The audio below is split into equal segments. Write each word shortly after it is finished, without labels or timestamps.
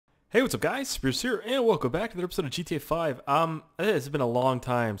Hey, what's up guys? Spears here, and welcome back to another episode of GTA 5. It's been a long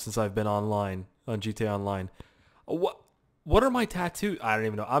time since I've been online, on GTA Online. What are my tattoos? I don't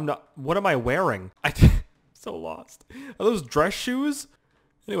even know. What am I wearing? I'm so lost. Are those dress shoes?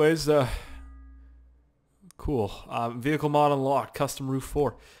 Anyways, cool. Vehicle mod unlocked, custom roof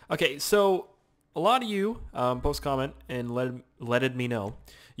 4. Okay, so, a lot of you, post comment and letted me know.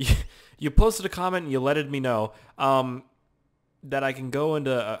 You posted a comment and you letted me know, that I can go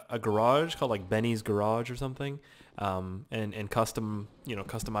into a garage called like Benny's Garage or something, and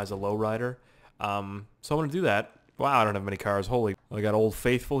customize a lowrider. So I'm gonna do that. Wow, I don't have many cars. Holy, I got Old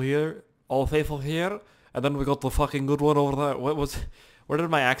Faithful here, and then we got the fucking good one over there. Where did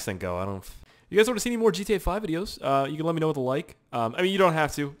my accent go? I don't. You guys want to see any more GTA 5 videos? You can let me know with a like. I mean, you don't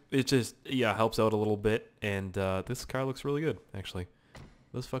have to. It just helps out a little bit. And this car looks really good, actually.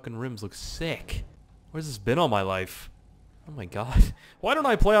 Those fucking rims look sick. Where's this been all my life? Oh my god. Why don't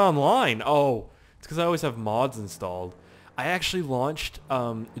I play online? Oh, it's because I always have mods installed. I actually launched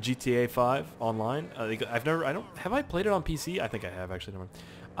GTA 5 online. Have I played it on PC? I think I have, actually. Never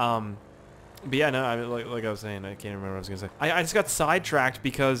mind. But yeah, no, I mean, like I was saying, I can't remember what I was going to say. I just got sidetracked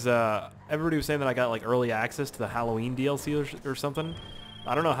because everybody was saying that I got like early access to the Halloween DLC or something.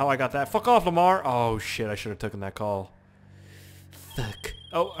 I don't know how I got that. Fuck off, Lamar. Oh shit, I should have taken that call. Fuck.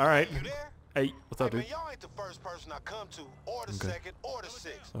 Oh, alright. Hey, what's up, dude? Y'all ain't the first person I come to, or the second, or the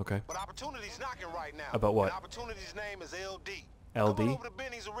sixth. Okay. But opportunity's knocking right now. About what? And opportunity's name is LD. LD? Come on over to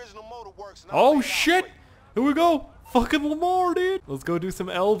Benny's Original Motor Works and Oh shit! Here we go! Fucking Lamar, dude! Let's go do some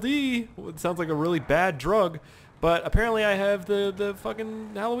LD. It sounds like a really bad drug, but apparently I have the fucking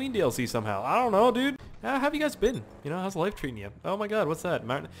Halloween DLC somehow. I don't know, dude. How have you guys been? You know, how's life treating you? Oh my god, what's that?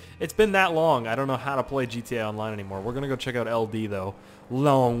 It's been that long. I don't know how to play GTA Online anymore. We're gonna go check out LD though.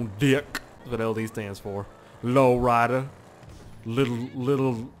 Long Dick. That's what LD stands for. Lowrider.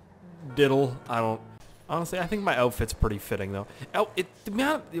 Little diddle. I don't. Honestly, I think my outfit's pretty fitting though. The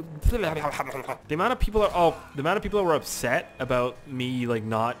amount of people that were upset about me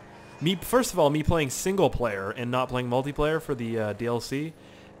first of all, me playing single player and not playing multiplayer for the DLC,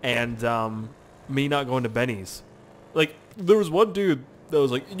 and me not going to Benny's. Like, there was one dude that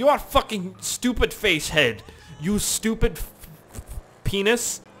was like, "You are fucking stupid face head. You stupid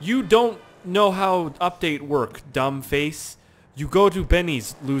penis. You don't know how update work, dumb face. You go to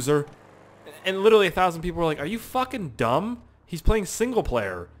Benny's, loser." And literally 1,000 people were like, "Are you fucking dumb? He's playing single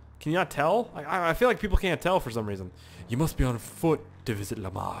player. Can you not tell?" I feel like people can't tell for some reason. "You must be on foot to visit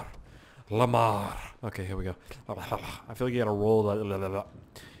Lamar." Lamar. Okay, here we go. I feel like you gotta roll that.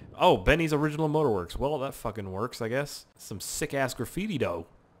 Oh, Benny's Original Motorworks. Well, that fucking works, I guess. Some sick-ass graffiti, though.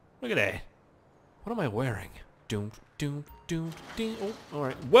 Look at that. What am I wearing? Doom, doom, doom, doom. Oh,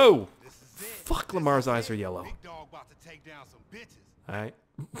 alright. Whoa! Fuck, Lamar's eyes are yellow. Big dog about to take down some bitches. Alright.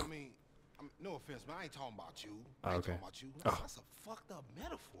 I mean, no offense, man. I ain't talking about you. Oh, okay. Talking about you. Oh. That's a fucked up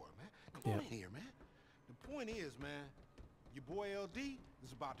metaphor, man. Come on in here, man. The point is, man, your boy LD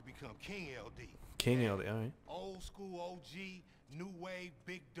is about to become King LD. King LD, alright. Old school OG, new wave,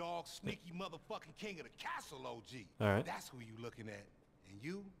 big dog, sneaky motherfucking king of the castle OG. Alright. That's who you looking at. And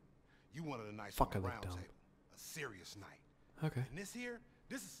you one of the nice Fuck, on the I look round dumb. table. A serious night. Okay. And this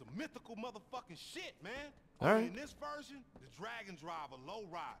is some mythical motherfucking shit, man. All Only right. in this version, the Dragon Driver,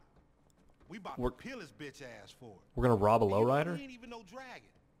 Lowrider. We about We're- to peel his bitch ass for it. We're gonna rob a And you know, lowrider? He ain't even no dragon.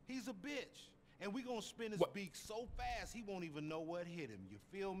 He's a bitch. And we gonna spin his What? beak so fast he won't even know what hit him. You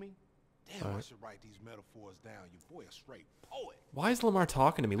feel me? Damn, All I right. should write these metaphors down. Your boy a straight poet. Why is Lamar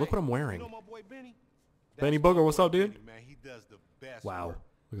talking to me? Look what I'm wearing. You know my boy Benny? Benny That's my Booger, what's boy up, dude? Benny, man. He does the best Wow. work. Look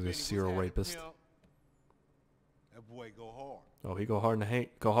at Benny, this what's serial happening, rapist. pimp? That boy go hard. Oh, he go hard in the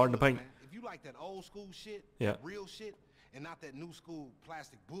paint. Go hard in the Look, paint. man, if you like that old school shit, Yeah. that real shit, and not that new school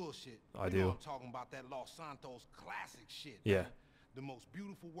plastic bullshit, I you do. know I'm talking about that Los Santos classic shit. Yeah. Man. The most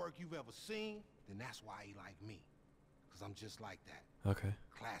beautiful work you've ever seen, then that's why he like me. Because I'm just like that. Okay.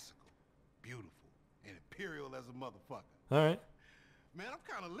 Classical, beautiful, and imperial as a motherfucker. Alright. Man, I'm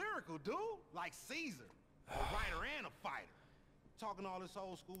kind of lyrical, dude. Like Caesar, a writer and a fighter. Talking all this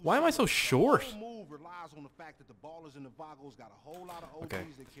old school Why am I shit. so The short? whole move relies on the fact that the ballers and the Vagos got a whole lot of OGs Okay.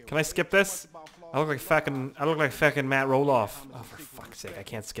 that care Can I way skip too this? much about flaws I look like and fucking Matt Roloff. How much Oh, for people fuck's sake, I respect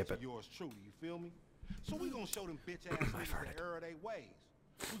can't skip to it. Yours truly, you feel me? So we gonna show them bitch ass niggas the error of their ways.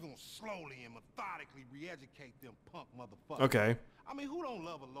 We gonna slowly and methodically re-educate them punk motherfuckers. Okay. I mean, who don't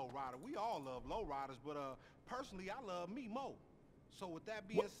love a low rider? We all love low riders, but personally, I love me more. So with that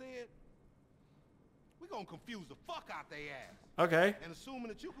being said, we gonna confuse the fuck out they ass. Okay. And assuming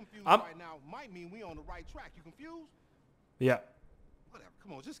that you confused I'm- right now might mean we on the right track. You confused? Yeah. Whatever.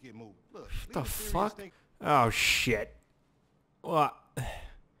 Come on, just get moving. Look. What the fuck? Oh, shit. What?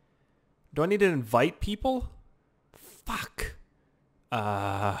 Do I need to invite people? Fuck.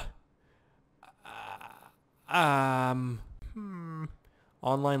 Online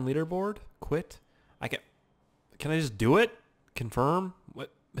leaderboard? Quit? Can I just do it? Confirm?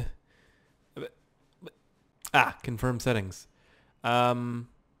 What? Confirm settings.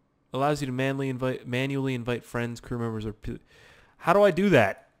 Allows you to manually invite friends, crew members, or... How do I do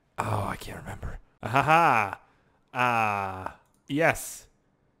that? Oh, I can't remember. Yes.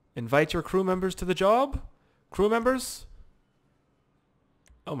 Invite your crew members to the job? Crew members?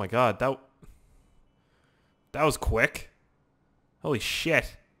 Oh my god, that was quick. Holy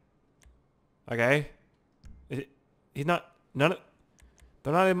shit. Okay. He's not... They're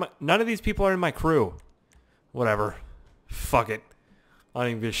not in my... None of these people are in my crew. Whatever. Fuck it. I don't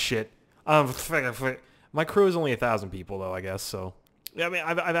even give a shit. My crew is only 1,000 people though, I guess, so... Yeah, I mean,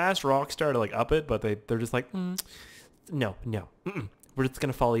 I've asked Rockstar to like up it, but they're just like, no. We're just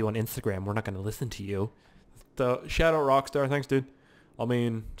gonna follow you on Instagram. We're not gonna listen to you. So shout out Rockstar, thanks, dude. I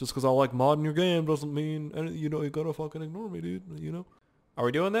mean, just because I like modding your game doesn't mean you gotta fucking ignore me, dude. You know. Are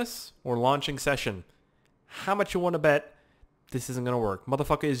we doing this? We're launching session. How much you want to bet this isn't gonna work?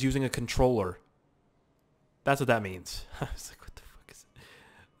 Motherfucker is using a controller. That's what that means. I was like, what the fuck is it?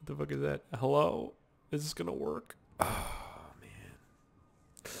 What the fuck is that? Hello? Is this gonna work?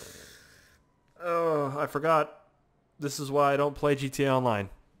 Oh, I forgot. This is why I don't play GTA Online.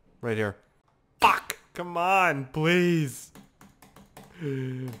 Right here. Fuck! Come on, please.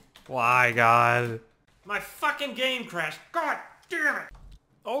 Why, God? My fucking game crashed. God damn it.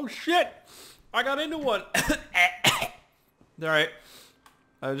 Oh, shit. I got into one. Alright.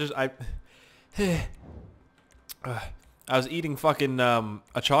 I was eating fucking a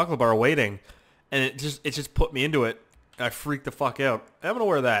chocolate bar waiting, and it just put me into it. I freaked the fuck out. I'm gonna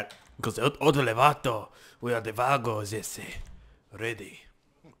wear that. Because otro levato, we are the vagos, ese. Ready.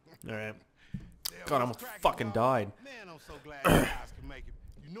 Alright. God, I almost fucking died. Man, I'm so glad you guys can make it.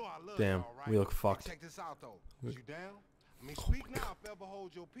 You know I love Damn, y'all, right? we look fucked. Check this out though. You down? I mean, speak now if ever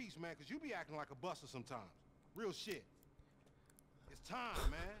hold your peace, man, because you be acting like a buster sometimes. Real shit. It's time,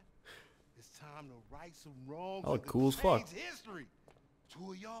 man. It's time to right some wrongs. Oh, cool as fuck. History.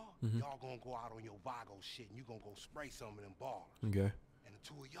 Two of y'all, y'all gonna go out on your Vago shit and you gonna go spray some of them bars. Okay. And the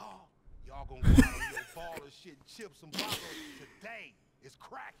two of y'all gonna go out on your baller shit and chip some Vagos today. It's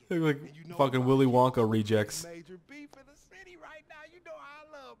cracking. Look like and you know fucking Willy Wonka rejects. Major beef in the city right now. You know I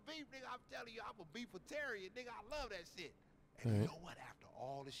love beef, nigga. I'm telling you, I'm a beefitarian, nigga. I love that shit. And you know what? After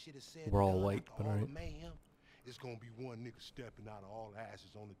all this shit is said, We're all and done, white, after but all alright. the mayhem, it's gonna be one nigga stepping out of all the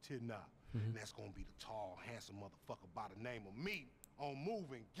ashes on the tin now. And that's gonna be the tall, handsome motherfucker by the name of me. On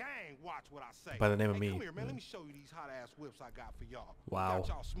moving gang, watch what I say. By the name of me. Come here, man. Let me show you these hot ass whips I got for y'all. Wow. Got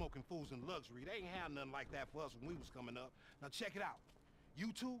y'all smoking fools in luxury. They ain't had nothing like that for us when we was coming up. Now check it out.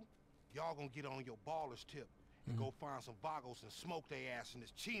 You two, y'all gonna get on your baller's tip and go find some Vagos and smoke their ass in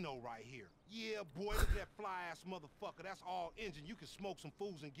this Chino right here. Yeah, boy, look at that fly ass motherfucker. That's all engine. You can smoke some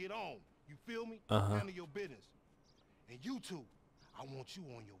fools and get on. You feel me? Handle your business. And you two, I want you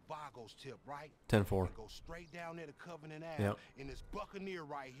on your Vagos tip, right? 10-4. Go straight down there to Covenant Ave in this Buccaneer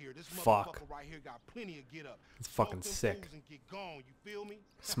right here. This Fuck. motherfucker right here got plenty of get up. It's fucking sick. And get gone, you feel me?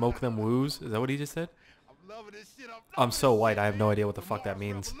 Smoke them woos? Is that what he just said? I'm loving this shit. I'm so white, I have no idea what the fuck that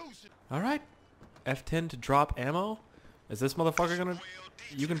means. Alright. F10 to drop ammo? Is this motherfucker gonna...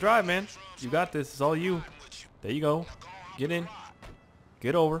 You can drive, man. You got this. It's all you. There you go. Get in.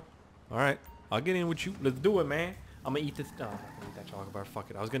 Get over. Alright. I'll get in with you. Let's do it, man. I'm gonna eat this. Oh, I'm gonna eat that chocolate bar. Fuck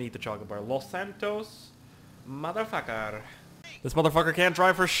it. I was gonna eat the chocolate bar. Los Santos. Motherfucker. This motherfucker can't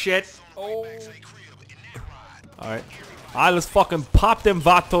drive for shit. Oh. Alright. Alright, let's fucking pop them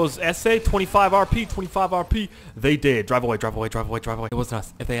vatos. Essay 25 RP, 25 RP. They did. Drive away, drive away, drive away, drive away. It wasn't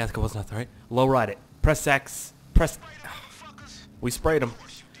us. If they ask, it wasn't us, alright? Low ride it. Press X. Press. We sprayed him.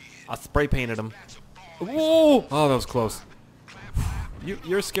 I spray painted him. Whoa! Oh, that was close.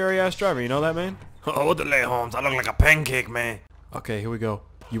 You're a scary ass driver, you know that, man? Oh, the lay Holmes. I look like a pancake, man. Okay, here we go.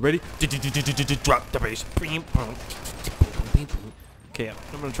 You ready? Drop the bass. Okay,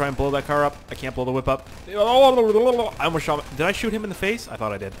 I'm gonna try and blow that car up. I can't blow the whip up. I almost shot him. Did I shoot him in the face? I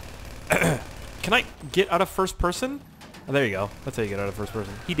thought I did. Can I get out of first person? Oh, there you go. That's how you get out of first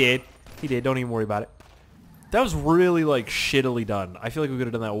person. He did. He did. Don't even worry about it. That was really, like, shittily done. I feel like we could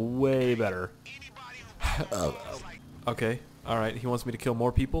have done that way better. Okay. Alright, he wants me to kill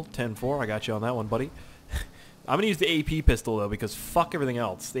more people. 10-4. I got you on that one, buddy. I'm gonna use the AP pistol, though, because fuck everything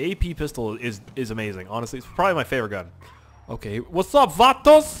else. The AP pistol is amazing. Honestly, it's probably my favorite gun. Okay, what's up,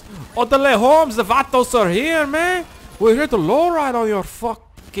 Vatos? Odele Holmes, the Vatos are here, man. We're here to lowride on your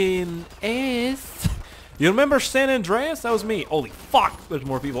fucking ass. You remember San Andreas? That was me. Holy fuck, there's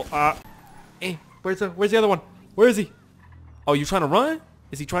more people. Where's the other one? Where is he? Oh, you trying to run?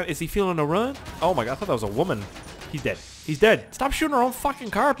 Is he feeling a run? Oh my god, I thought that was a woman. He's dead. He's dead. Stop shooting our own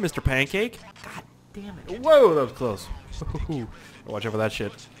fucking car, Mr. Pancake. God damn it. Whoa, that was close. Watch out for that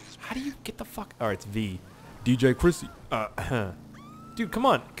shit. How do you get the fuck? Alright, it's V. DJ Chrissy. Dude, come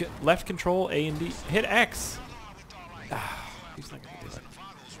on. Left control, A and D. Hit X. He's not gonna do that.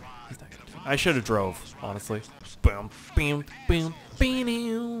 He's not gonna do that. I should have drove, honestly. Boom, boom, boom,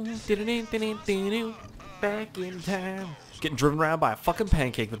 boom. Back in time. Getting driven around by a fucking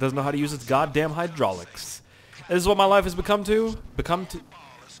pancake that doesn't know how to use its goddamn hydraulics. This is what my life has become to.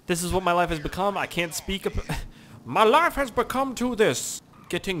 This is what my life has become. I can't speak. My life has become to this.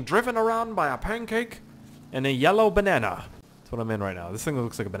 Getting driven around by a pancake and a yellow banana. That's what I'm in right now. This thing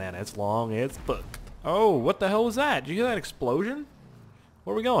looks like a banana. It's long. It's booked. Oh, what the hell was that? Did you hear that explosion?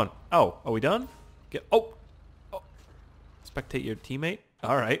 Where are we going? Oh, are we done? Oh. Spectate your teammate?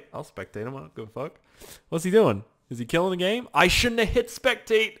 Alright, I'll spectate him. I don't give a fuck. What's he doing? Is he killing the game? I shouldn't have hit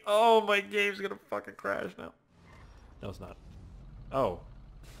spectate. Oh, my game's gonna fucking crash now. No, it's not. Oh.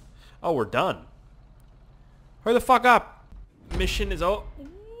 Oh, we're done. Hurry the fuck up. Mission is over.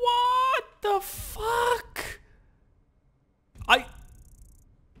 What the fuck?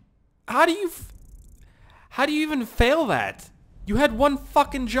 How do you even fail that? You had one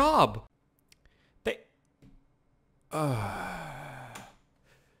fucking job.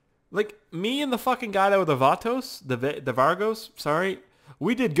 Like, me and the fucking guy that with the Vatos, the Vargos, sorry,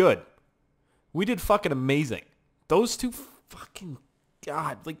 we did good. We did fucking amazing. Those two fucking,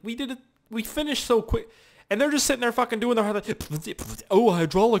 God, like, we finished so quick. And they're just sitting there fucking doing their hard, oh,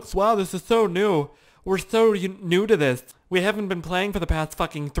 hydraulics, wow, this is so new. We're so new to this. We haven't been playing for the past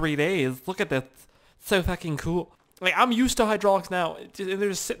fucking 3 days. Look at this. So fucking cool. Like, I'm used to hydraulics now. And they're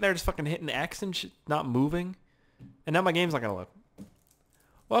just sitting there just fucking hitting X and shit, not moving. And now my game's not gonna load.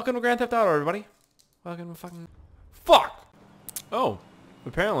 Welcome to Grand Theft Auto, everybody. Welcome to fucking... Fuck! Oh,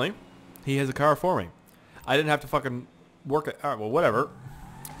 apparently, he has a car for me. I didn't have to fucking work it. Alright, well, whatever.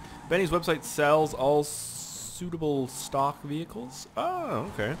 Benny's website sells all suitable stock vehicles.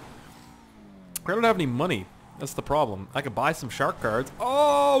 Oh, okay. I don't have any money. That's the problem. I could buy some shark cards.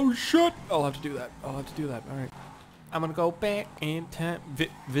 Oh, shit! I'll have to do that. Alright. I'm gonna go back in time.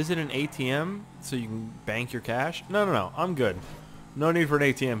 Visit an ATM so you can bank your cash. No. I'm good. No need for an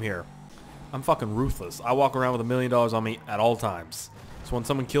ATM here. I'm fucking ruthless. I walk around with $1 million on me at all times. So when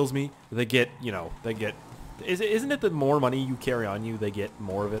someone kills me, they get, isn't it the more money you carry on you, they get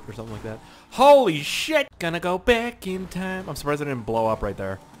more of it or something like that? Holy shit! Gonna go back in time. I'm surprised I didn't blow up right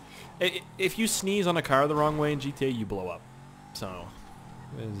there. If you sneeze on a car the wrong way in GTA, you blow up. So,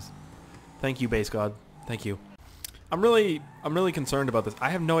 thank you, base god. Thank you. I'm really concerned about this. I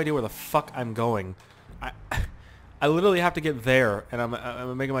have no idea where the fuck I'm going. I literally have to get there, and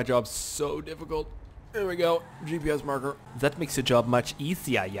I'm making my job so difficult. There we go. GPS marker. That makes the job much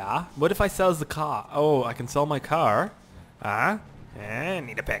easier, yeah? What if I sell the car? Oh, I can sell my car. I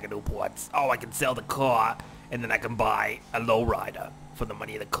need a pack of Newports. Oh, I can sell the car, and then I can buy a Lowrider for the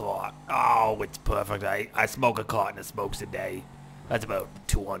money of the car. Oh, it's perfect. I smoke a carton of smokes a day. That's about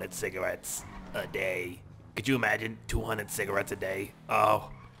 200 cigarettes a day. Could you imagine 200 cigarettes a day? Oh,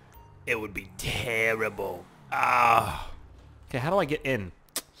 it would be terrible. Ah. Okay, how do I get in?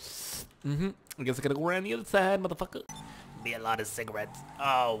 I guess I gotta go around the other side, motherfucker. Be a lot of cigarettes.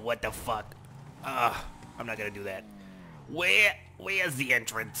 Oh, what the fuck? I'm not gonna do that. Where's the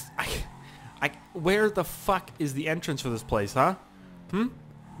entrance? Where the fuck is the entrance for this place, huh?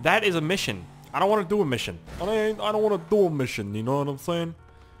 That is a mission. I don't want to do a mission. I don't want to do a mission, you know what I'm saying?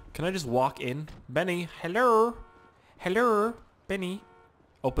 Can I just walk in? Benny, hello? Hello? Benny?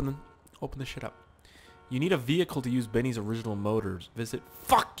 Open the shit up. You need a vehicle to use Benny's original motors. Visit...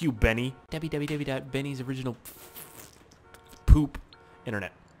 Fuck you, Benny! www.Benny's original... poop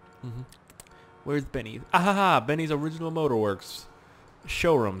internet. Where's Benny? Ahaha! Benny's original motorworks.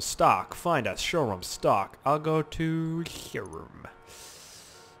 Showroom stock. Find us. Showroom stock. I'll go to showroom.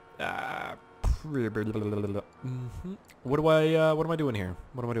 What am I doing here?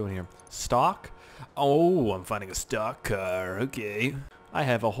 Stock? Oh, I'm finding a stock car. Okay. I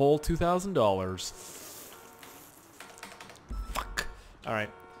have a whole $2,000. Fuck. Alright.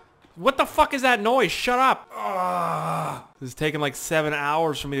 What the fuck is that noise? Shut up! This is taking like 7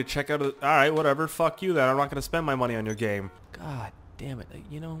 hours for me to check out. Alright, whatever. Fuck you then. I'm not gonna spend my money on your game. God damn it.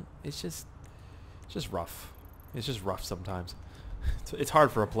 You know, it's just rough. It's just rough sometimes. It's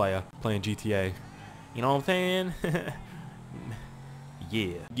hard for a player playing GTA. You know what I'm saying?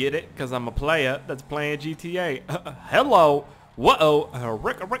 Yeah. Get it? Because I'm a player that's playing GTA. Hello. Whoa.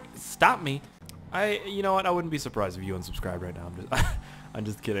 Rick. Stop me. You know what? I wouldn't be surprised if you unsubscribed right now. I'm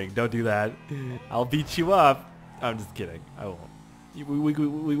just kidding. Don't do that. I'll beat you up. I'm just kidding. I won't.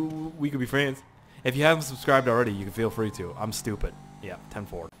 We could be friends. If you haven't subscribed already, you can feel free to. I'm stupid. Yeah,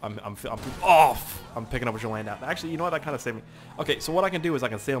 10-4. I'm off. I'm picking up what you're laying down. Actually, you know what? That kind of saved me. Okay, so what I can do is I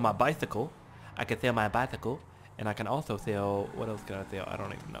can sail my bicycle. I can sail my bicycle. And I can also sail... What else can I sail? I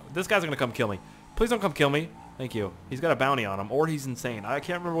don't even know. This guy's going to come kill me. Please don't come kill me. Thank you. He's got a bounty on him. Or he's insane. I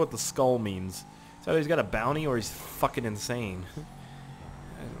can't remember what the skull means. So either he's got a bounty or he's fucking insane.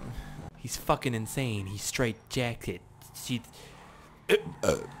 He's fucking insane. He's straight jacket.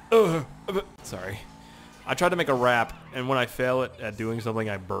 Sorry. I tried to make a rap, and when I fail at doing something,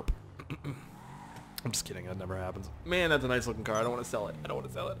 I burp. I'm just kidding. That never happens. Man, that's a nice looking car. I don't want to sell it. I don't want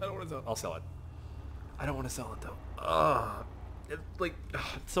to sell it. I don't want to sell it. I'll sell it. I don't want to sell it, though. It's like,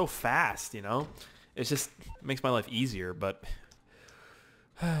 it's so fast, you know? It just makes my life easier, but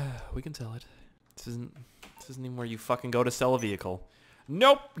we can sell it. This isn't even where you fucking go to sell a vehicle.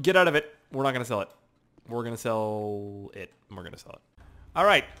 Nope. Get out of it. We're not going to sell it. We're going to sell it. We're going to sell it. All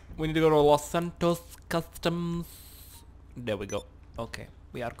right. We need to go to Los Santos Customs. There we go. Okay.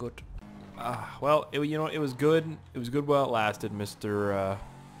 We are good. Well, you know, it was good. It was good while it lasted, Mr. I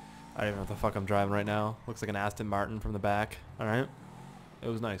don't even know what the fuck I'm driving right now. Looks like an Aston Martin from the back. All right. It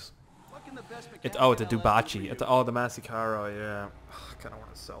was nice. It's a Dubachi. It's the Masicaro. Yeah. I kind of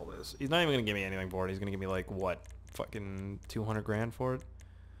want to sell this. He's not even gonna give me anything for it. He's gonna give me like what, fucking 200 grand for it?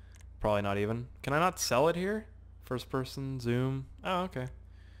 Probably not even. Can I not sell it here? First person zoom. Oh, okay.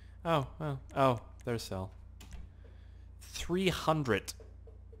 Oh, there's sell. 300.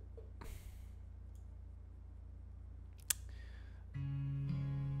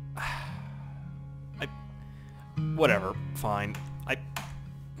 Whatever. Fine.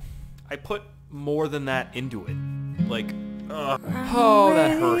 I put more than that into it. Like, oh,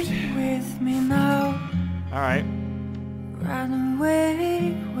 that hurt. With me now. All right. Run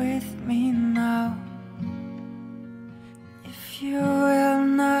away with me now. If you will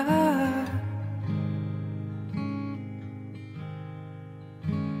not.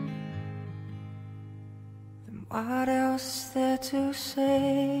 Then what else is there to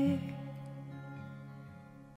say?